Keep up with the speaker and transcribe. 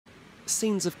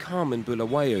Scenes of calm in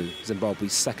Bulawayo,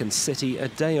 Zimbabwe's second city, a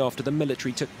day after the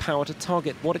military took power to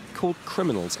target what it called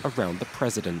criminals around the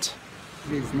president.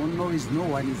 There's no noise, no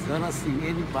one is harassing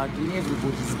anybody,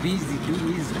 everybody's busy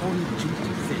doing his own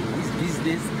duties and his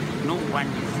business. No one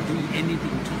is doing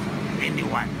anything to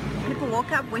anyone. People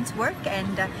woke up, went to work,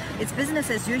 and it's business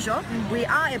as usual. We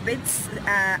are a bit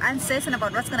uncertain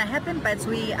about what's going to happen, but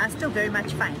we are still very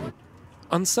much fine.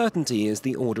 Uncertainty is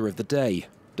the order of the day.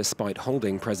 Despite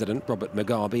holding President Robert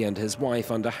Mugabe and his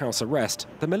wife under house arrest,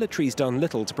 the military's done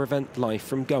little to prevent life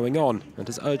from going on and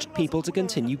has urged people to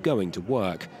continue going to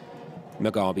work.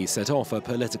 Mugabe set off a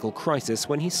political crisis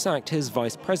when he sacked his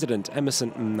vice president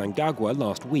Emerson Mnangagwa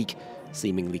last week,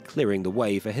 seemingly clearing the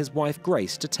way for his wife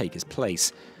Grace to take his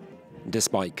place.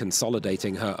 Despite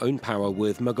consolidating her own power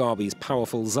with Mugabe's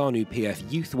powerful ZANU-PF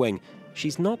youth wing,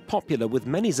 she's not popular with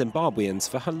many Zimbabweans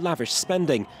for her lavish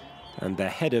spending, and the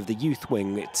head of the youth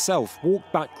wing itself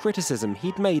walked back criticism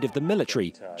he'd made of the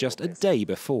military just a day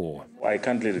before. I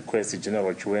kindly request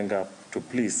General Chiwenga to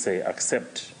please say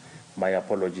accept my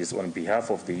apologies on behalf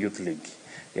of the Youth League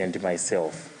and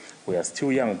myself. We are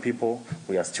still young people,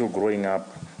 we are still growing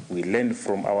up, we learn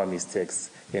from our mistakes,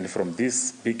 and from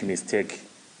this big mistake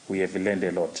we have learned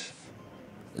a lot.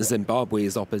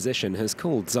 Zimbabwe's opposition has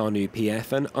called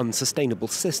ZANU-PF an unsustainable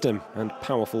system, and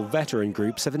powerful veteran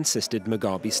groups have insisted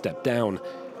Mugabe step down.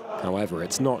 However,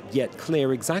 it's not yet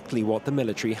clear exactly what the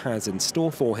military has in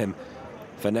store for him.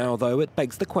 For now, though, it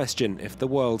begs the question if the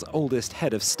world's oldest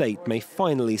head of state may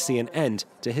finally see an end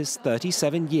to his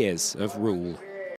 37 years of rule.